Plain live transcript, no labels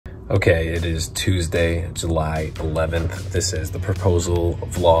Okay, it is Tuesday, July 11th. This is the proposal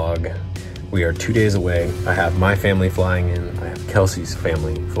vlog. We are 2 days away. I have my family flying in. I have Kelsey's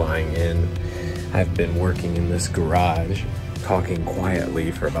family flying in. I've been working in this garage, talking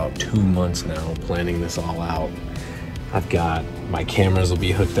quietly for about 2 months now, planning this all out. I've got my cameras will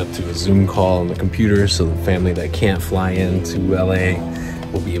be hooked up to a Zoom call on the computer, so the family that can't fly into LA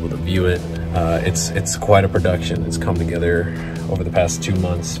will be able to view it. It's quite a production. It's come together over the past 2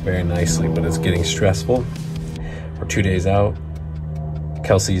 months very nicely, but it's getting stressful. We're 2 days out.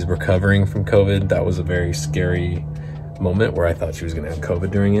 Kelsey's recovering from COVID. That was a very scary moment where I thought she was gonna have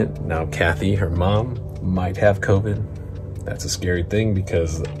COVID during it. Now Kathy, her mom, might have COVID. That's a scary thing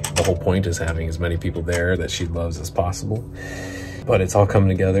because the whole point is having as many people there that she loves as possible. But it's all coming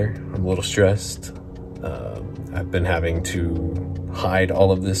together. I'm a little stressed. I've been having to hide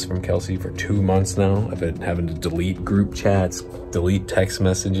all of this from Kelsey for 2 months now. I've been having to delete group chats, delete text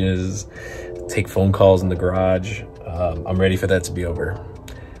messages, take phone calls in the garage. I'm ready for that to be over.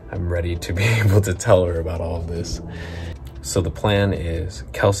 I'm ready to be able to tell her about all of this. So the plan is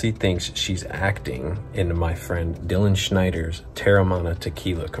Kelsey thinks she's acting in my friend Dylan Schneider's Terramana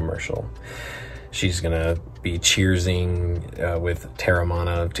tequila commercial. She's gonna be cheersing with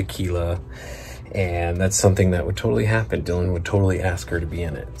Terramana tequila, and that's something that would totally happen. Dylan would totally ask her to be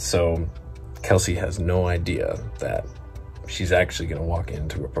in it. So Kelsey has no idea that she's actually gonna walk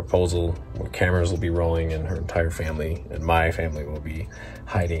into a proposal where cameras will be rolling and her entire family and my family will be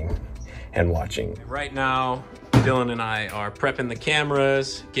hiding and watching. Right now, Dylan and I are prepping the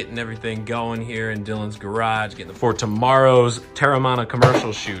cameras, getting everything going here in Dylan's garage, getting for tomorrow's Terramana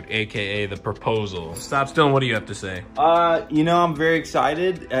commercial shoot, AKA the proposal. Stops, Dylan, what do you have to say? You know, I'm very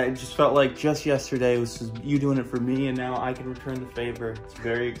excited. It just felt like just yesterday was just you doing it for me, and now I can return the favor. It's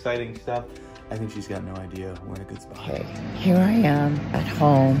very exciting stuff. I think she's got no idea we're in a good spot. Okay, here I am at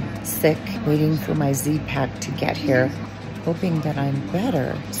home, sick, waiting for my Z-Pack to get here, hoping that I'm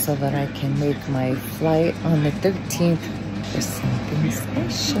better so that I can make my flight on the 13th for something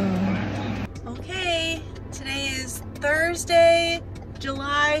special. Okay, today is Thursday,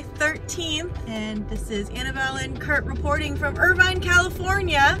 July 13th, and this is Annabelle and Kurt reporting from Irvine,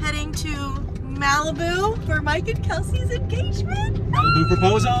 California, heading to Malibu for Mike and Kelsey's engagement. Malibu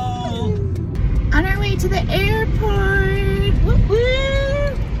proposal! On our way to the airport!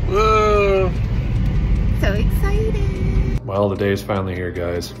 Woo-woo! Whoa! So excited! Well, the day is finally here,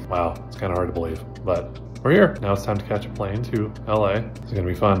 guys. Wow, it's kind of hard to believe, but we're here. Now it's time to catch a plane to LA. It's gonna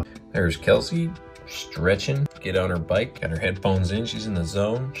be fun. There's Kelsey stretching, get on her bike, got her headphones in, she's in the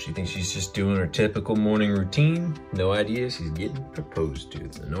zone. She thinks she's just doing her typical morning routine. No idea she's getting proposed to.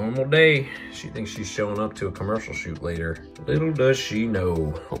 It's a normal day. She thinks she's showing up to a commercial shoot later. Little does she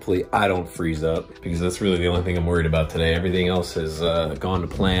know. Hopefully I don't freeze up because that's really the only thing I'm worried about today. Everything else has gone to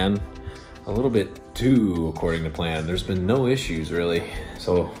plan. A little bit too according to plan. There's been no issues really.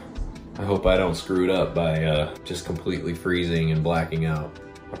 So I hope I don't screw it up by just completely freezing and blacking out.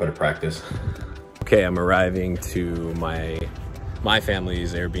 I better practice. Okay, I'm arriving to my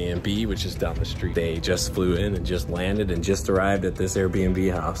family's Airbnb, which is down the street. They just flew in and just landed and just arrived at this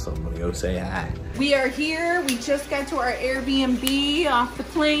Airbnb house, so I'm gonna go say hi. We are here. We just got to our Airbnb off the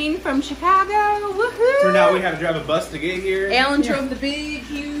plane from Chicago. Woohoo! Turned out we had to drive a bus to get here. Alan drove the big,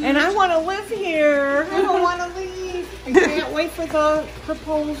 huge. And I want to live here. I don't want to leave. I can't wait for the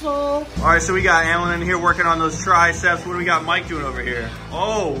proposal. All right, so we got Alan in here working on those triceps. What do we got Mike doing over here?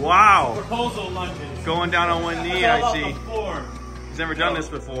 Oh, wow. Proposal lunges. Going down on one knee, I see. He's never done this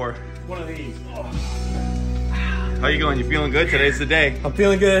before. One of these. Oh. How you going? You feeling good? Today's the day. I'm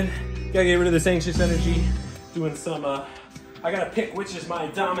feeling good. Gotta get rid of this anxious energy. Doing some, I gotta pick which is my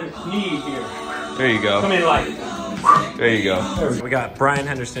dominant knee here. There you go. Come in light. There you go. We got Brian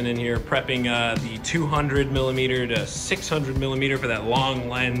Henderson in here prepping the 200mm to 600mm for that long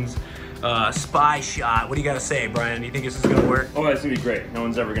lens spy shot. What do you gotta say, Brian? Do you think this is gonna work? Oh, it's gonna be great. No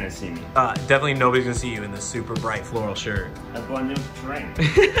one's ever gonna see me. Definitely nobody's gonna see you in this super bright floral shirt. I blend in with the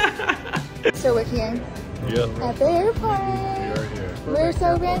terrain. So we're here at the airport. We're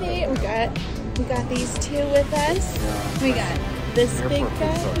so ready. We got these two with us. We got this big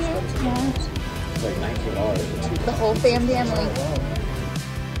guy here. Yeah. It's like $19. The whole family.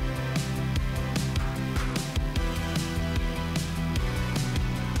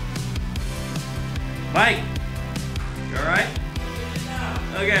 Mike, you all right?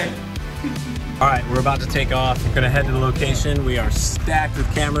 Okay. All right, we're about to take off. We're gonna head to the location. We are stacked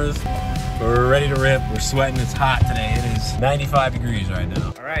with cameras. We're ready to rip. We're sweating. It's hot today. It is 95 degrees right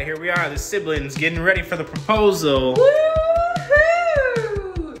now. All right, here we are, the siblings getting ready for the proposal. Woohoo!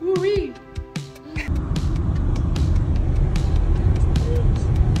 Woo-wee!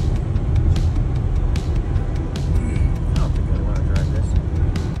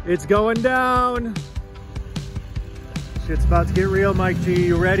 It's going down. Shit's about to get real, Mike G.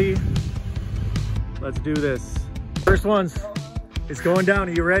 You ready? Let's do this. First one's, it's going down.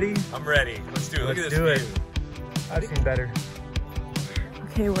 Are you ready? I'm ready. Let's do it. Look at this view. I've seen better.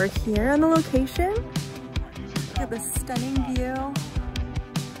 Okay, we're here on the location. Look at this stunning view.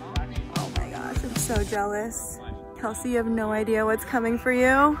 Oh my gosh, I'm so jealous. Kelsey, you have no idea what's coming for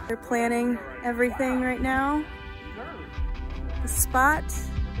you. They're planning everything right now. The spot,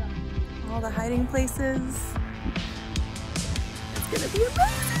 all the hiding places. It's gonna be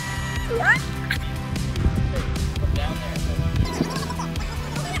amazing!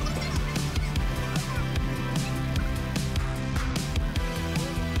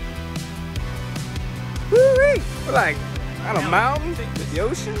 Woo-wee! We're like on a mountain with the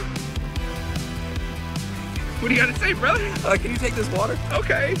ocean. What do you got to say, brother? Can you take this water?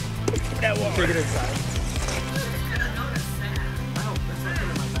 Okay. Take that water. Take it inside.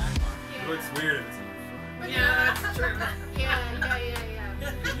 It looks weird. Yeah, that's true. Yeah.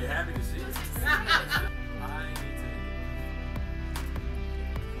 You're happy to see it.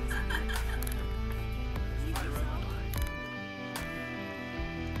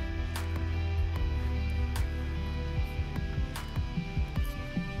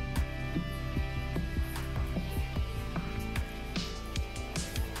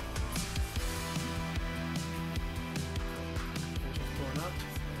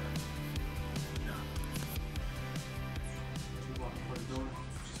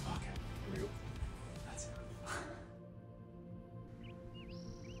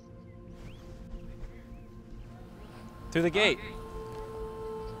 Through the gate.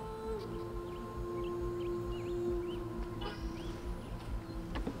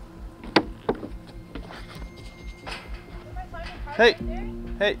 Hey,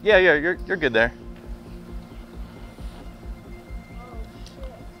 yeah, you're good there.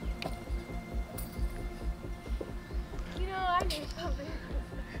 You know, I need something.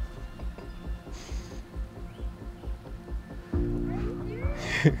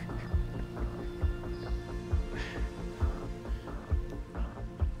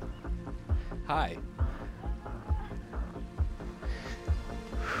 Hi.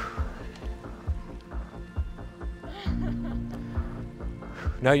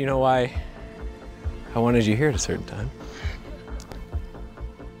 Now you know why I wanted you here at a certain time.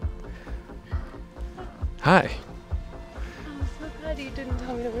 Hi. I'm so glad you didn't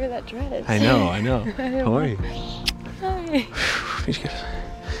tell me to wear that dress. I know. How are you? Hi.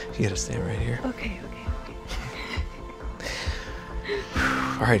 You gotta stand right here. Okay.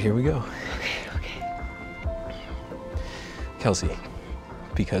 All right, here we go. Okay. Kelsey,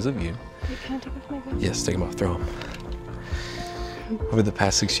 because of you. Can I take off my glasses? Yes, take them off, throw them. Over the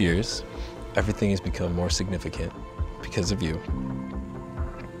past 6 years, everything has become more significant because of you.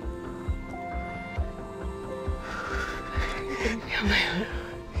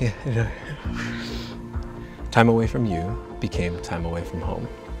 Yeah, I know. Time away from you became time away from home.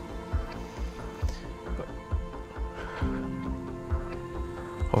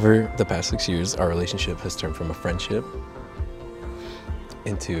 Over the past 6 years, our relationship has turned from a friendship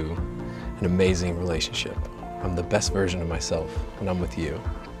into an amazing relationship. I'm the best version of myself when I'm with you.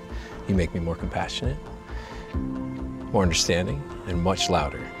 You make me more compassionate, more understanding, and much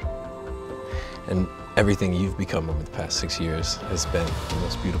louder. And everything you've become over the past 6 years has been the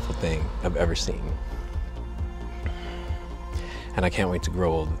most beautiful thing I've ever seen. And I can't wait to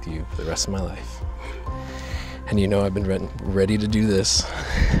grow old with you for the rest of my life. And you know I've been ready to do this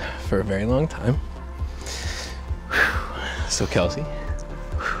for a very long time. So Kelsey,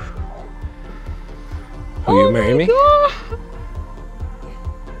 will you marry me? God.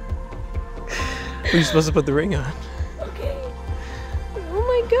 Are you supposed to put the ring on? Okay. Oh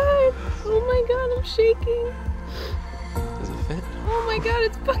my god, I'm shaking. Does it fit? Oh my god,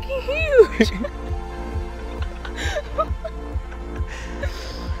 it's fucking huge.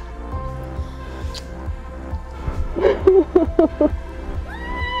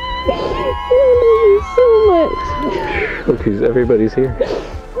 I love you so much. Okay, everybody's here.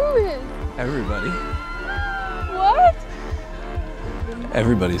 Who is? Everybody. What?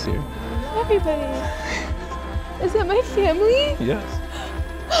 Everybody's here. Everybody. Is that my family? Yes.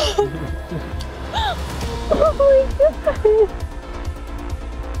 Oh my god.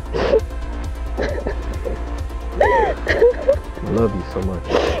 I love you so much. I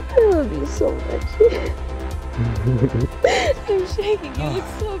love you so much. I'm shaking. You look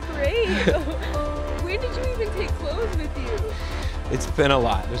so great. Where did you even take clothes with you? It's been a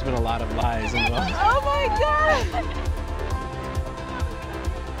lot. There's been a lot of lies involved. Oh my god!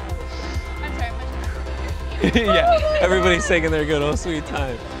 I'm sorry, Yeah, everybody's taking their good old sweet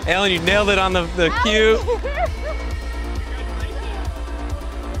time. Alan, you nailed it on the cue.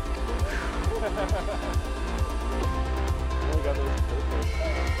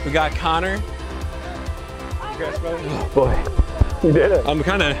 We got Connor. Oh boy, you did it. I'm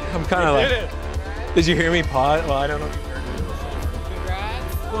kind of like. Did you hear me pause? Well, I don't know if you heard me.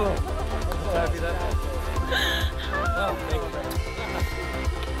 Congrats. Oh, so happy that. Oh, thank you.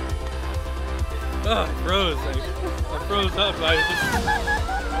 Oh, I froze. I froze up. I was just.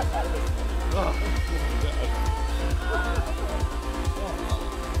 Oh.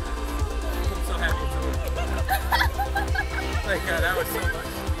 I'm so happy it's over. Thank God, that was so much.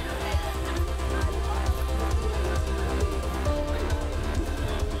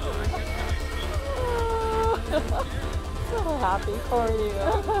 So happy for you.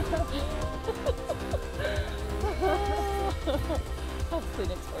 I'll see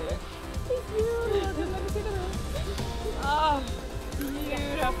next for you. Thank you. Oh,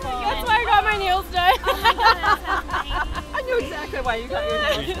 beautiful. That's why I got my nails done. Oh my God, I knew exactly why you got your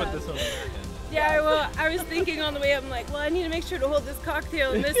nails done. You put this on. Yeah, well, I was thinking on the way up, I'm like, well, I need to make sure to hold this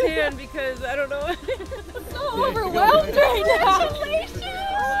cocktail in this hand because I don't know. I'm so overwhelmed right now. Congratulations.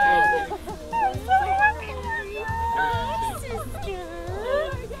 I'm so happy for you.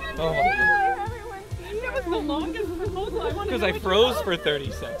 Oh my God. That was the longest proposal. Because I froze for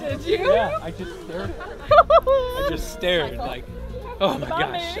 30 seconds. Did you? Yeah, I just stared. I just stared like, oh my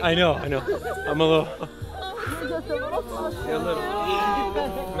gosh. I know. I'm a little. Just a little closer. A little.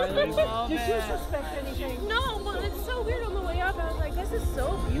 Did you suspect anything? No, but it's so weird on the way up. I was like, this is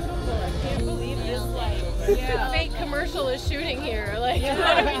so beautiful. I can't believe this fake commercial is shooting here. Like, what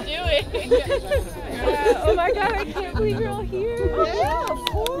are we doing? Oh my God, I can't believe you're all here. Yeah, of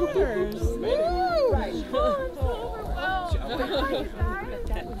course. Woo! I'm so overwhelmed.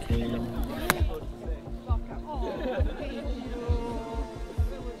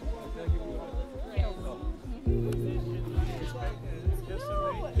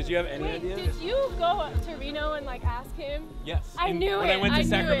 Did you have any idea? Did you go to Reno and like ask him? Yes. I knew it. When I went to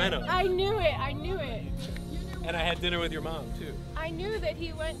Sacramento. I knew it. And I had dinner with your mom too. I knew that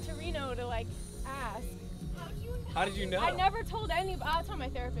he went to Reno to like ask. How did you know? I never told anybody. I'll tell my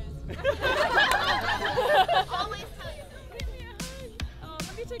therapist. Always tell you. Give me a hug.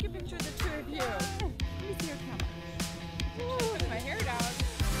 Let me take a picture of the two of you. Let me see your camera. Put my hair down.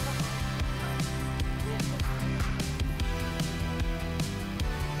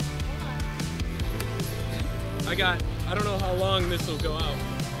 I don't know how long this will go out.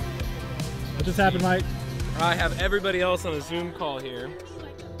 What just happened, Mike? I have everybody else on a Zoom call here.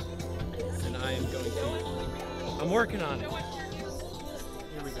 And I am going to, I'm working on it.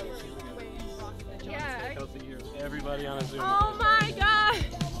 Here we go. Yeah. Kelsey, here's everybody on a Zoom. Oh my God.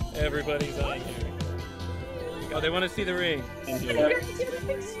 Everybody's on here. Oh, they want to see the ring.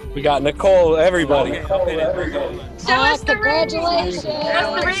 We got Nicole, everybody. Show us the congratulations. Show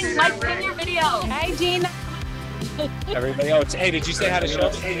us the ring. Like in your video. Hi, Gina. Everybody else. Hey, did you say hi to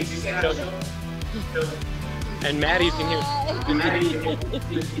Shelby? And Maddie, you can hear.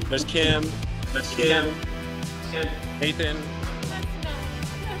 There's Kim. Nathan.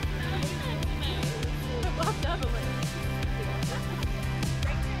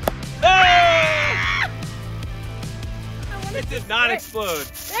 Ah! It did not explode.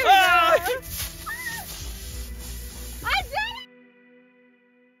 There we go.